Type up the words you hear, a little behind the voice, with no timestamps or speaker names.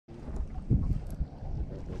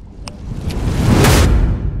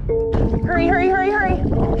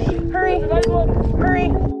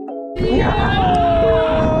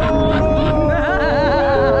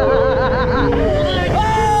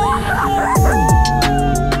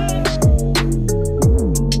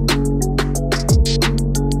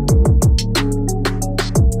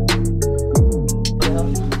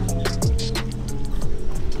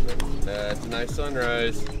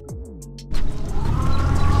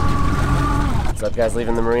What's up, guys?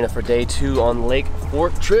 Leaving the marina for day 2 on Lake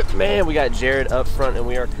Fork trip. Man, we got Jared up front and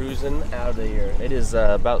we are cruising out of here. It is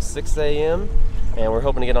about 6 a.m. and we're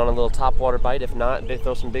hoping to get on a little topwater bite. If not, they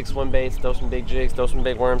throw some big swim baits, throw some big jigs, throw some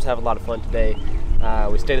big worms, have a lot of fun today.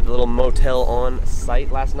 We stayed at the little motel on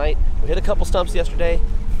site last night. We hit a couple stumps yesterday.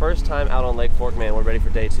 First time out on Lake Fork, man. We're ready for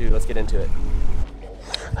day 2. Let's get into it.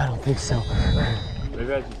 I don't think so.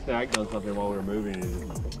 Maybe I just snagged on something while we were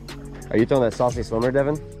moving. Are you throwing that saucy swimmer,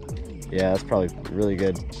 Devin? Yeah, that's probably really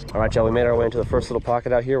good. All right, y'all, we made our way into the first little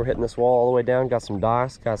pocket out here. We're hitting this wall all the way down. Got some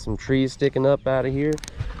docks, got some trees sticking up out of here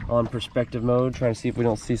on perspective mode, trying to see if we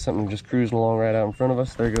don't see something just cruising along right out in front of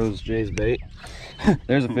us. There goes Jay's bait.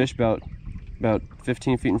 There's a fish about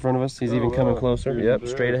 15 feet in front of us. He's even coming closer. Yep,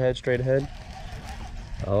 straight ahead, straight ahead.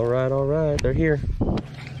 All right, they're here.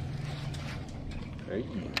 There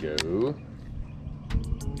you go.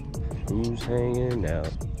 Who's hanging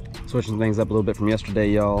out? Switching things up a little bit from yesterday,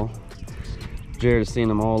 y'all. Jared is seeing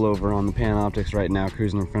them all over on the Panoptics right now,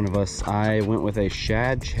 cruising in front of us. I went with a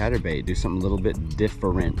shad chatterbait, do something a little bit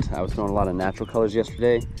different. I was throwing a lot of natural colors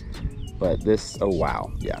yesterday, but this, oh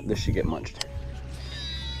wow, yeah, this should get munched.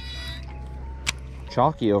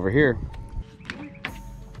 Chalky over here.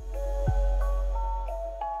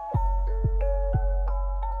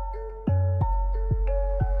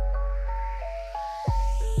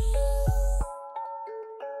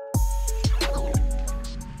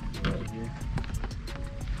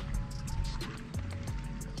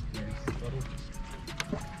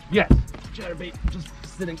 Yes! Chatterbait just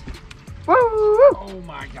sitting. Woo! Oh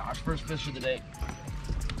my gosh, first fish of the day.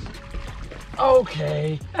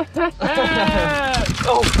 Okay.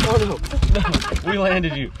 oh no. We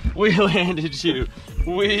landed you. We landed you.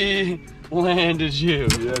 We landed you.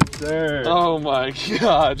 Yes, sir. Oh my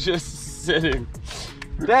god, just sitting.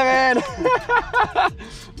 Devin!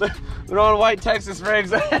 We're on white Texas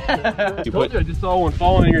rigs. I told you I just saw one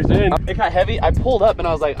falling in your in. It got heavy. I pulled up and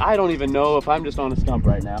I was like, I don't even know if I'm just on a stump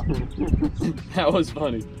right now. That was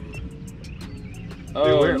funny.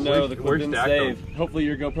 Oh no, the clip didn't save. Hopefully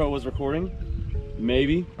your GoPro was recording.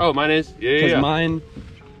 Maybe. Oh, mine is? Yeah. Because mine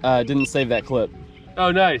didn't save that clip.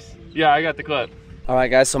 Oh, nice. Yeah, I got the clip. All right,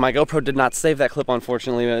 guys, so my GoPro did not save that clip,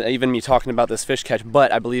 unfortunately, even me talking about this fish catch,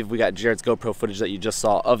 but I believe we got Jared's GoPro footage that you just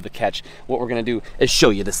saw of the catch. What we're gonna do is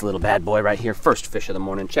show you this little bad boy right here. First fish of the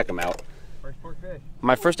morning, check him out. First fork fish.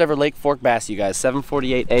 My first ever Lake Fork bass, you guys,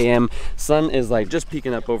 7:48 a.m. Sun is like just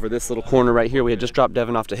peeking up over this little corner right here. We had just dropped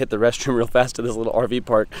Devin off to hit the restroom real fast to this little RV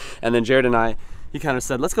park, and then Jared and I, he kind of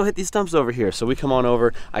said, let's go hit these stumps over here. So we come on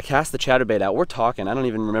over, I cast the chatterbait out, we're talking, I don't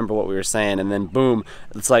even remember what we were saying, and then boom,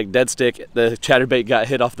 it's like dead stick, the chatterbait got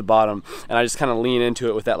hit off the bottom, and I just kind of lean into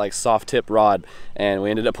it with that like soft tip rod, and we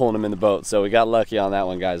ended up pulling him in the boat. So we got lucky on that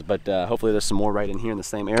one, guys, but hopefully there's some more right in here in the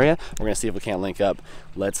same area. We're gonna see if we can't link up.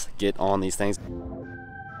 Let's get on these things.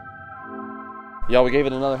 Y'all, we gave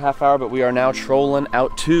it another half hour, but we are now trolling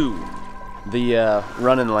out to the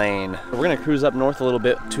running lane. We're gonna cruise up north a little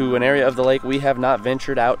bit to an area of the lake we have not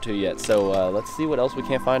ventured out to yet. So let's see what else we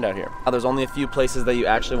can't find out here. Now, there's only a few places that you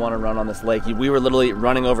actually want to run on this lake. We were literally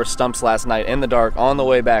running over stumps last night in the dark on the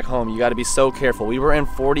way back home. You got to be so careful. We were in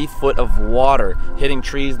 40 foot of water, hitting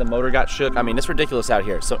trees. The motor got shook. I mean, it's ridiculous out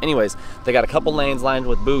here. So anyways, they got a couple lanes lined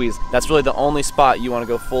with buoys. That's really the only spot you want to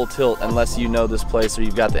go full tilt unless you know this place or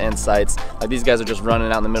you've got the insights. Like these guys are just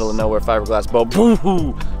running out in the middle of nowhere, fiberglass boat. Boom!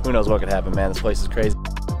 Who knows what could happen, man. This place is crazy.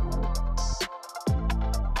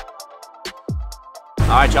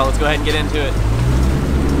 All right, y'all, let's go ahead and get into it.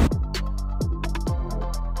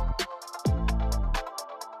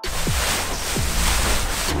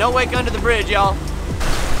 No wake under the bridge, y'all.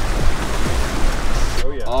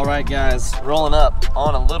 Oh yeah. All right, guys, rolling up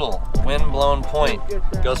on a little wind-blown point.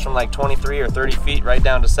 Goes from like 23 or 30 feet right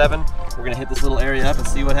down to 7. We're gonna hit this little area up and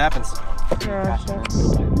see what happens.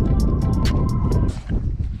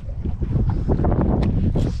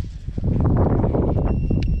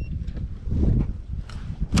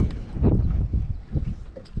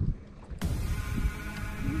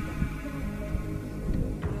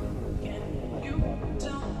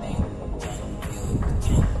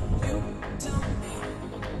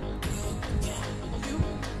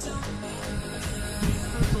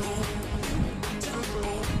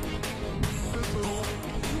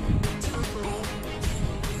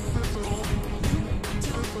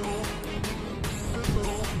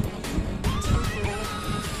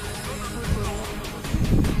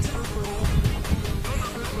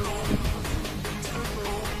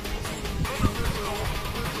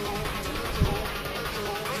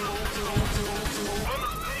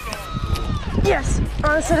 Yes,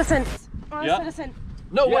 on a citizen. On a citizen.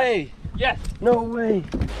 No way. Yes. No way.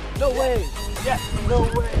 No way. Yes. No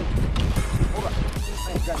way. Hold on.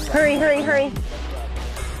 Hurry, hurry, hurry.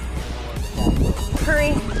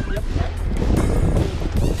 Hurry.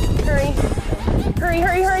 Hurry. Hurry,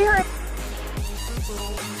 hurry, hurry, hurry.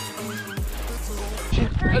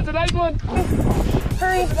 That's a nice one.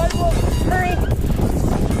 Hurry. Hurry.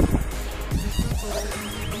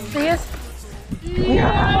 Serious?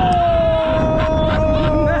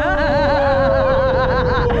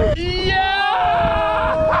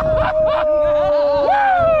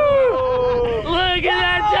 Look at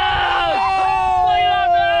that dog!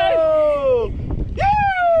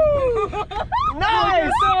 Look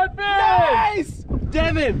at that Nice!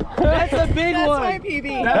 Devin, that's a big That's one. my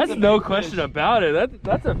PB. That's no question about it.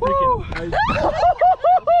 That's a freaking.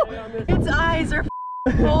 Its eyes are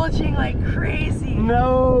bulging like crazy.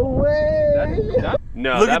 No way.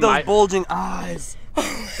 No, Look that at those might, bulging eyes.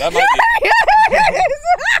 that might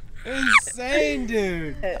Insane,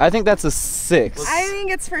 dude. I think that's a 6. I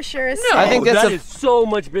think it's for sure a be. 6. I think that's that a- is so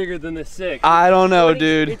much bigger than the 6. I don't know,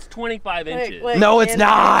 dude. It's 25 inches. Look, No, it's in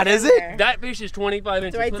not, there, is in it? there. That fish is 25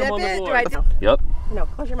 inches. Do I Put dip him on the it? board. Do I dip? Yep. No,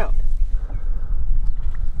 close your mouth.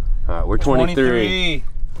 All right, we're 23.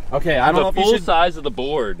 Okay, I don't know The if you full should. size of the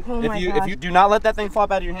board. Oh my If gosh. you do not let that thing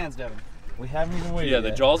flop out of your hands, Devin. We haven't even waited. Yeah, the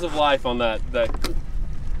yet. jaws of life on that.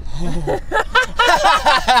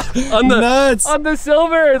 on the Nuts. on the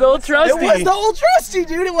silver, the old trusty. It was the old trusty,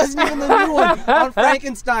 dude. It wasn't even the new one on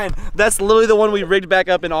Frankenstein. That's literally the one we rigged back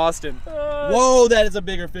up in Austin. Whoa, that is a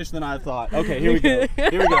bigger fish than I thought. Okay, here we go.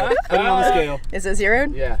 Here we go. Put it on the scale. Is it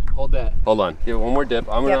zeroed? Yeah, hold that. Hold on. Give it one more dip.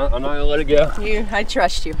 I'm Yep. not gonna let it go. I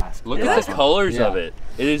trust you. Look at the colors of Yeah. it.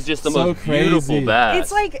 It is just the So most beautiful crazy. bass.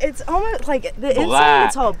 It's like, it's almost like the inside, Black.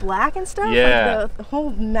 it's all black and stuff. Yeah. Like the whole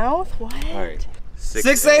mouth, what? All right.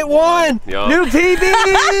 681. Yup. New PB.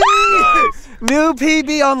 Nice. New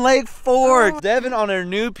PB on Lake Fork. Devin on her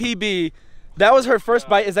new PB. That was her first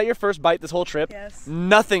bite. Is that your first bite this whole trip? Yes.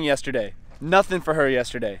 Nothing yesterday. Nothing for her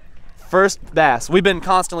yesterday. First bass. We've been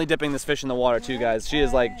constantly dipping this fish in the water too, guys. She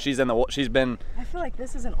is like, she's been, I feel like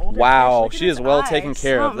this is an older wow, fish. she is well taken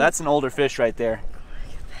care of. That's an older fish right there.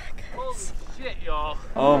 Holy shit, y'all.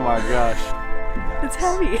 Oh my gosh. It's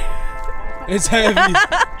heavy. It's heavy.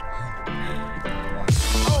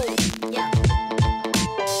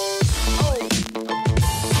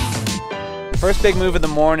 First big move of the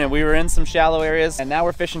morning. We were in some shallow areas and now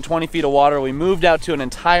we're fishing 20 feet of water. We moved out to an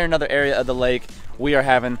entire another area of the lake. We are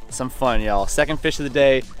having some fun, y'all. Second fish of the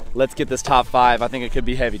day. Let's get this top 5. I think it could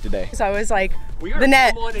be heavy today. So I was like, We are the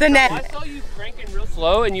net, fumbling the and I net. saw you cranking real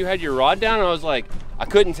slow and you had your rod down and I was like, I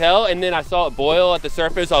couldn't tell, and then I saw it boil at the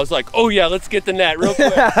surface. I was like, oh yeah, let's get the net real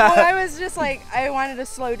quick. Well, I was just like, I wanted to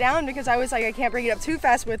slow down because I was like, I can't bring it up too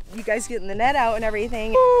fast with you guys getting the net out and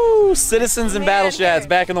everything. Woo! Citizens and Man, battle shads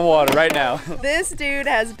back in the water right now. This dude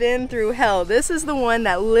has been through hell. This is the one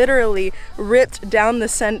that literally ripped down the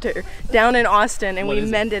center, down in Austin, and What we is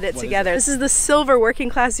it? mended it What is together. This is the silver working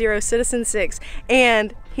class 0 Citizen 6,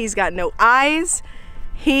 and he's got no eyes.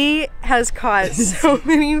 He has caught so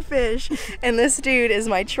many fish, and this dude is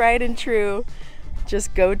my tried and true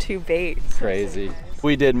just go-to bait. Crazy.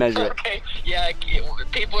 We did measure it. Okay, yeah,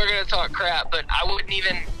 people are gonna talk crap, but I wouldn't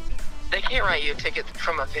even. They can't write you a ticket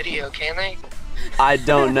from a video, can they? I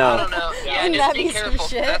don't know. I don't know. Yeah, Wouldn't just that be be some careful.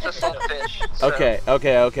 shit? That's a salt fish. So. Okay.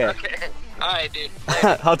 Okay. All right, dude.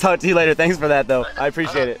 I'll talk to you later. Thanks for that, though. I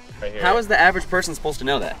appreciate it. Right here. How is the average person supposed to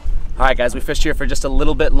know that? All right, guys, we fished here for just a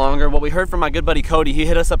little bit longer. What we heard from my good buddy Cody, he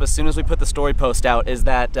hit us up as soon as we put the story post out, is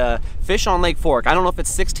that fish on Lake Fork, I don't know if it's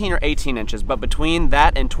 16 or 18 inches, but between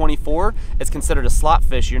that and 24, it's considered a slot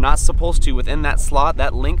fish. You're not supposed to, within that slot,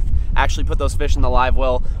 that length, actually put those fish in the live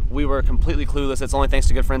well. We were completely clueless. It's only thanks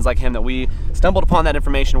to good friends like him that we stumbled upon that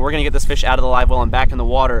information. We're gonna get this fish out of the live well and back in the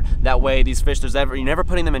water. That way, these fish, you're never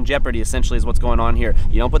putting them in jeopardy, essentially, is what's going on here.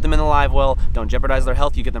 You don't put them in the live well, don't jeopardize their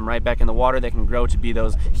health, you get them right back in the water. They can grow to be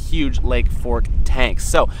those huge Lake Fork tanks.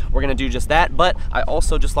 So we're gonna do just that, but I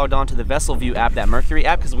also just logged on to the Vessel View app, that Mercury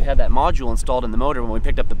app, because we had that module installed in the motor when we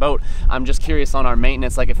picked up the boat. I'm just curious on our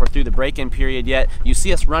maintenance, like if we're through the break-in period yet. You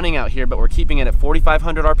see us running out here, but we're keeping it at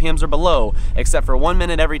 4,500 RPMs or below, except for 1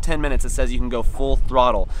 minute every 10 minutes it says you can go full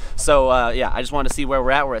throttle. So yeah, I just wanted to see where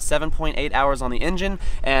we're at. We're at 7.8 hours on the engine,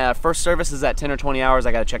 and first service is at 10 or 20 hours.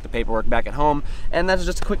 I gotta check the paperwork back at home, and that's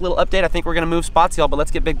just a quick little update. I think we're gonna move spots, y'all, but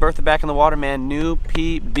let's get Big Bertha back in the water, man. New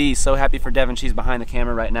PB. So happy for Devin. She's behind the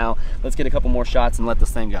camera right now. Let's get a couple more shots and let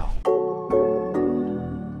this thing go.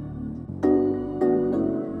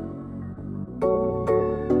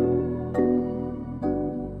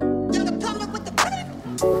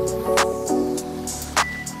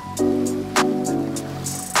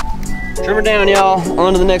 Trim her down, y'all.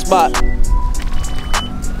 On to the next spot.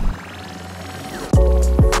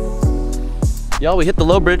 Y'all, we hit the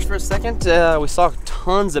low bridge for a second. We saw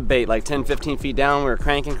tons of bait, like 10, 15 feet down. We were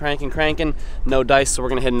cranking. No dice, so we're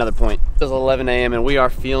gonna hit another point. It's 11 a.m. and we are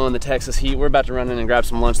feeling the Texas heat. We're about to run in and grab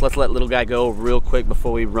some lunch. Let's let little guy go real quick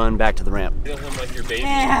before we run back to the ramp. Feel him like your baby.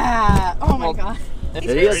 Yeah. Oh my God. It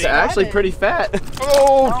is actually pretty fat.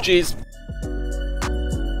 Oh, jeez.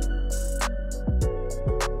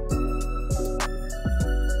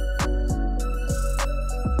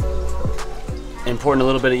 Importing a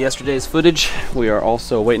little bit of yesterday's footage. We are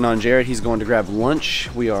also waiting on Jared. He's going to grab lunch.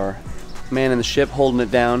 We are manning the ship, holding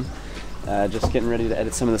it down. Just getting ready to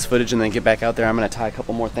edit some of this footage and then get back out there. I'm gonna tie a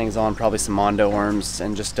couple more things on, probably some mondo worms,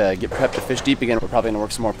 and just get prepped to fish deep again. We're probably gonna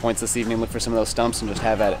work some more points this evening, look for some of those stumps and just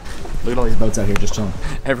have at it. Look at all these boats out here just chilling.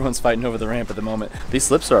 Everyone's fighting over the ramp at the moment. These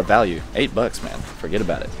slips are a value. $8, man. Forget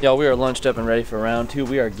about it. Y'all, we are lunched up and ready for round 2.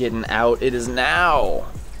 We are getting out. It is now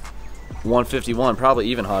 1:51, probably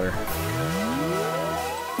even hotter.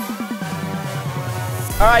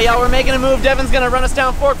 All right, y'all, we're making a move. Devin's gonna run us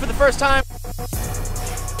down Fork for the first time.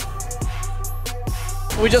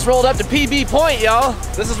 We just rolled up to PB Point, y'all.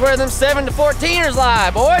 This is where them 7 to 14ers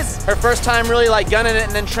lie, boys. Her first time really like gunning it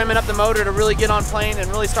and then trimming up the motor to really get on plane and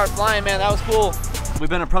really start flying, man. That was cool.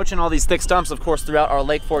 We've been approaching all these thick stumps, of course, throughout our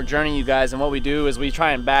Lake Fork journey, you guys, and what we do is we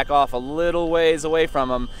try and back off a little ways away from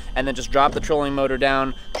them and then just drop the trolling motor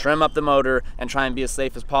down, trim up the motor, and try and be as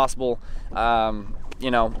safe as possible. You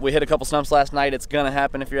know, we hit a couple stumps last night. It's gonna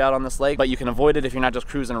happen if you're out on this lake, but you can avoid it if you're not just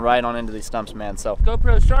cruising right on into these stumps, man. So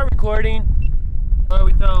GoPro, start recording. What are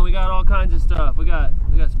we throwing? We got all kinds of stuff. We got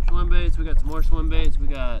some swim baits. We got some more swim baits. We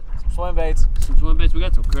got some swim baits. We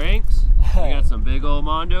got some cranks. We got some big old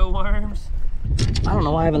mondo worms. I don't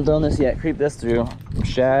know why I haven't done this yet. Creep this through.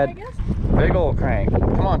 Shad. Big old crank.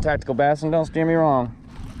 Come on, Tactical Bass, and don't steer me wrong.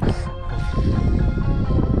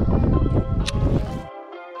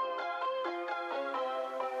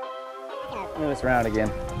 Move this around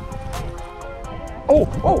again. Oh!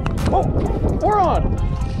 We're on!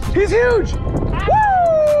 He's huge! Woo!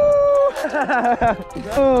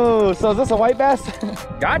 Oh, so is this a white bass?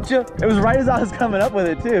 Gotcha! It was right as I was coming up with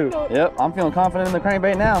it too. Yep, I'm feeling confident in the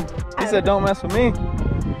crankbait now. He said don't mess with me.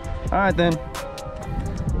 All right then.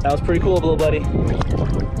 That was pretty cool, little buddy.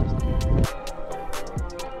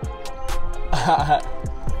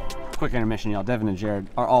 Quick intermission, y'all. Devin and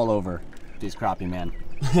Jared are all over these crappie, man.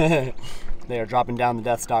 They are dropping down the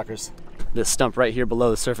death stalkers. This stump right here below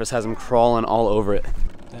the surface has them crawling all over it.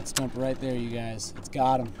 That stump right there, you guys. It's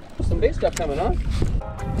got him. Some big stuff coming on.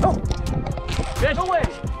 Oh! Yes. No way!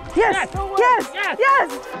 Yes! Yes! Yes! Yes!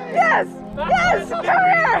 Yes! Yes! Come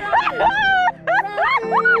here!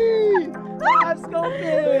 Live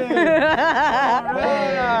scoping!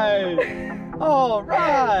 All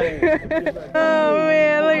right! Oh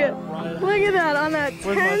man, look at that on that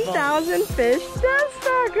 10,000 fish death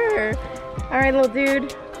stalker. All right, little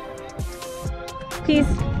dude. Peace.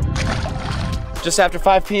 Just after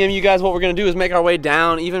 5 p.m., you guys, what we're gonna do is make our way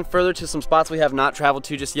down even further to some spots we have not traveled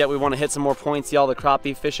to just yet. We wanna hit some more points, y'all. The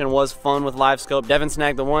crappie fishing was fun with live scope. Devin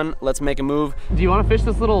snagged the one. Let's make a move. Do you wanna fish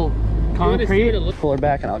this little concrete? Pull her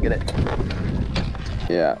back and I'll get it.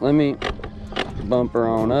 Yeah, let me bump her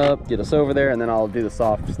on up, get us over there, and then I'll do the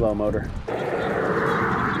soft, slow motor.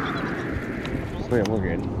 We're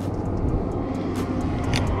good.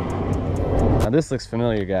 Now this looks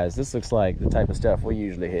familiar, guys. This looks like the type of stuff we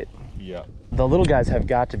usually hit. Yeah. The little guys have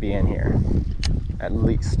got to be in here, at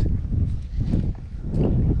least.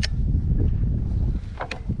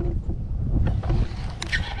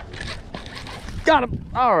 Got him!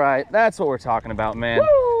 All right, that's what we're talking about, man.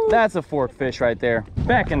 Woo! That's a fork fish right there.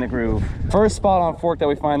 Back in the groove. First spot on fork that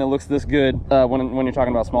we find that looks this good when you're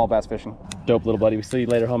talking about small bass fishing. Dope, little buddy. We see you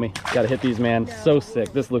later, homie. Gotta hit these, man. So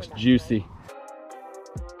sick. This looks juicy.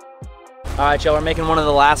 All right, y'all, we're making one of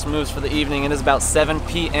the last moves for the evening. It is about 7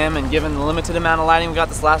 p.m. and given the limited amount of lighting we got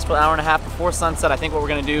this last hour and a half before sunset, I think what we're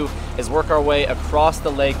gonna do is work our way across the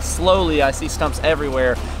lake slowly. I see stumps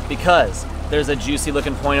everywhere because there's a juicy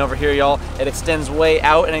looking point over here, y'all. It extends way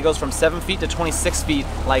out and it goes from 7 feet to 26 feet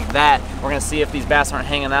like that. We're gonna see if these bass aren't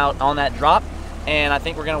hanging out on that drop, and I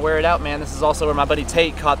think we're gonna wear it out, man. This is also where my buddy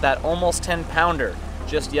Tate caught that almost 10-pounder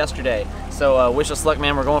just yesterday. So wish us luck,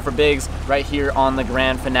 man. We're going for bigs right here on the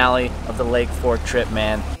grand finale of the Lake Fork trip,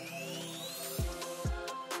 man.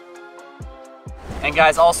 And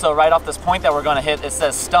guys, also right off this point that we're gonna hit, it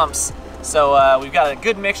says Stumps. So we've got a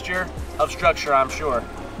good mixture of structure, I'm sure.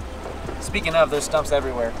 Speaking of, there's stumps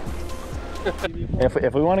everywhere.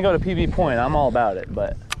 If we want to go to PB Point, I'm all about it,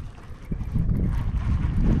 but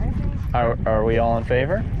are we all in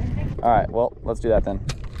favor? All right, well, let's do that then.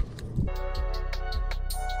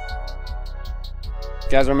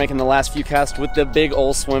 Guys, we're making the last few casts with the big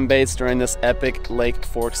old swim baits during this epic Lake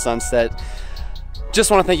Fork sunset. Just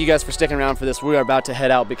want to thank you guys for sticking around for this. We are about to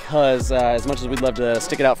head out because as much as we'd love to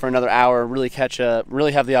stick it out for another hour, really have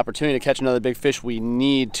the opportunity to catch another big fish, we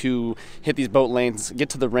need to hit these boat lanes, get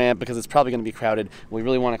to the ramp because it's probably going to be crowded. We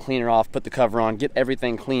really want to clean her off, put the cover on, get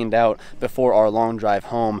everything cleaned out before our long drive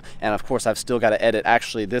home. And of course, I've still got to edit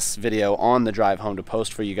actually this video on the drive home to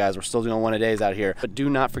post for you guys. We're still doing one-a-days out here. But do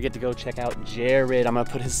not forget to go check out Jared. I'm going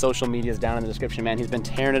to put his social medias down in the description, man. He's been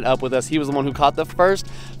tearing it up with us. He was the one who caught the first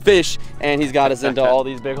fish, and he's got us into all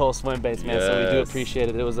these big old swim baits, man. Yes. So we do appreciate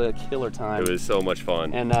it. It was a killer time. It was so much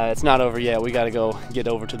fun. And it's not over yet. We got to go get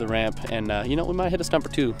over to the ramp, and you know, we might hit a stump or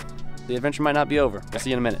two. The adventure might not be over. I'll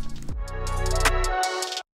see you in a minute.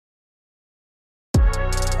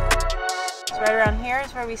 So right around here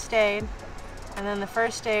is where we stayed. And then the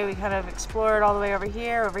first day we kind of explored all the way over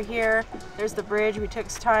here. There's the bridge. We took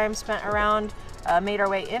some time, spent around, made our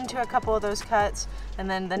way into a couple of those cuts. And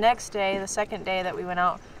then the next day, the second day that we went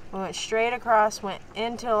out, we went straight across, went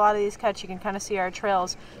into a lot of these cuts. You can kind of see our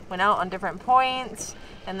trails, went out on different points,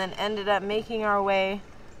 and then ended up making our way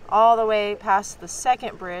all the way past the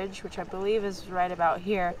second bridge, which I believe is right about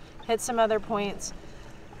here. Hit some other points,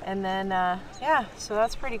 and then, yeah, so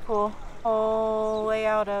that's pretty cool. Whole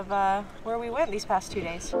layout of where we went these past 2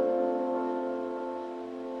 days.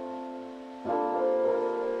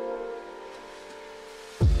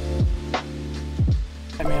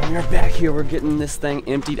 Man, we're back here. We're getting this thing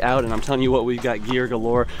emptied out, and I'm telling you what, we've got gear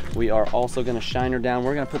galore. We are also going to shine her down.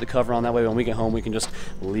 We're going to put the cover on, that way when we get home we can just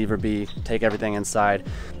leave her be, take everything inside,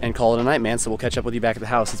 and call it a night, man. So we'll catch up with you back at the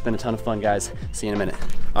house. It's been a ton of fun, guys. See you in a minute.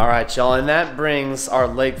 All right, y'all, and that brings our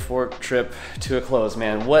Lake Fork trip to a close,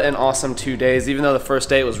 man. What an awesome 2 days. Even though the first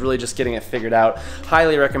day was really just getting it figured out,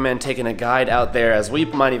 highly recommend taking a guide out there, as we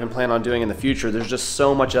might even plan on doing in the future. There's just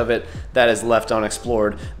so much of it that is left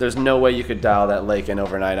unexplored. There's no way you could dial that lake in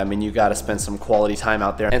overnight. I mean, you got to spend some quality time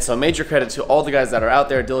out there. And so major credit to all the guys that are out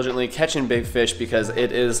there diligently catching big fish, because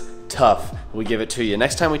it is tough. We give it to you.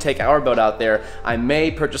 Next time we take our boat out there, I may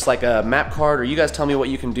purchase like a map card, or you guys tell me what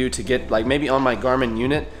you can do to get, like, maybe on my Garmin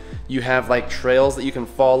unit you have like trails that you can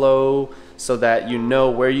follow so that you know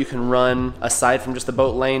where you can run aside from just the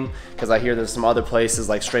boat lane, because I hear there's some other places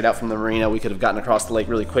like straight out from the marina we could have gotten across the lake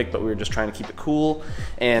really quick, but we were just trying to keep it cool.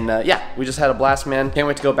 And yeah, we just had a blast, man. Can't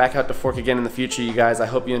wait to go back out to Fork again in the future, you guys. I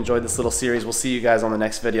hope you enjoyed this little series. We'll see you guys on the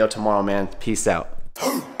next video tomorrow, man. Peace out.